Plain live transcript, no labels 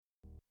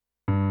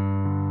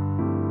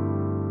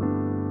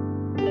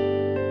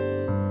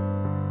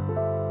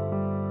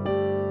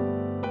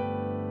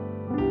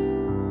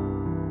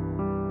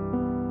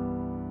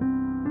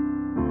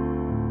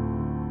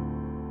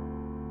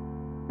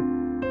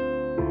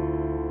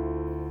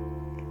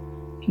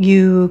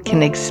you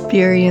can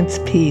experience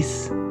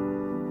peace,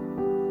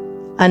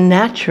 a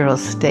natural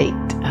state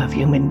of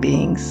human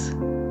beings.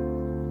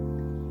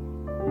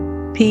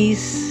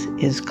 Peace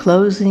is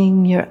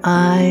closing your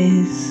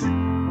eyes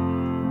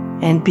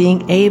and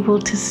being able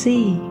to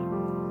see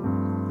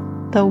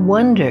the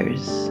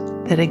wonders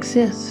that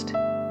exist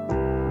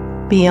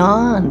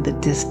beyond the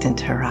distant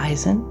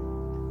horizon.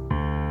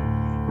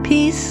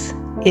 Peace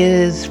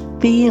is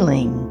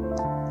feeling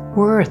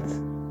worth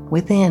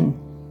within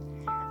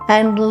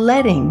and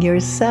letting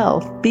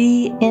yourself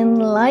be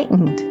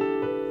enlightened,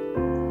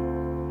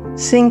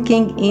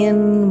 sinking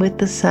in with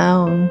the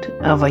sound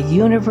of a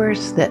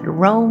universe that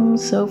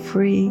roams so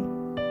free,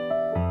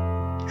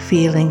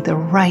 feeling the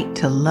right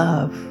to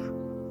love,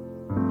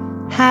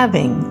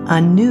 having a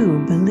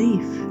new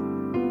belief.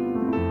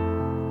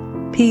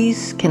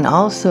 Peace can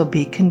also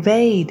be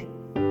conveyed,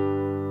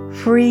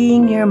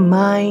 freeing your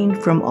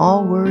mind from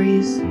all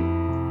worries,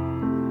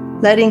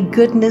 letting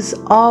goodness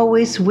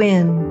always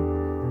win.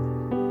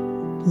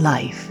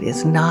 Life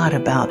is not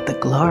about the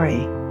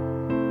glory.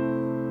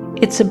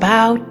 It's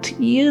about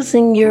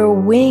using your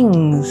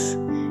wings,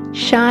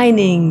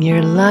 shining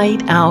your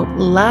light out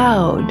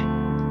loud,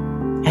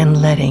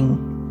 and letting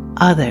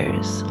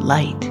others'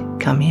 light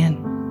come in.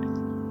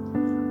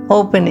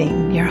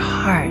 Opening your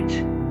heart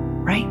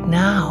right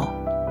now.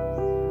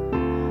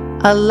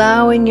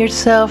 Allowing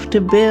yourself to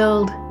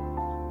build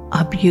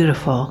a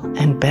beautiful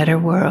and better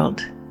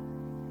world.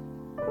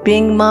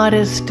 Being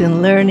modest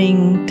and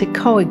learning to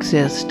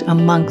coexist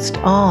amongst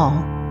all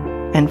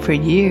and for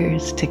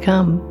years to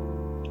come.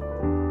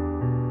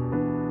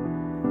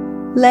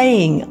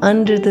 Laying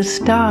under the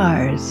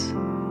stars,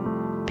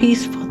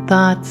 peaceful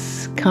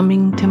thoughts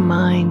coming to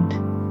mind,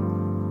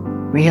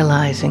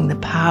 realizing the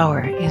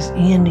power is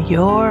in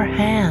your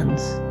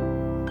hands.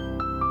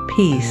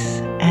 Peace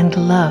and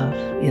love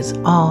is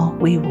all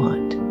we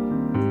want.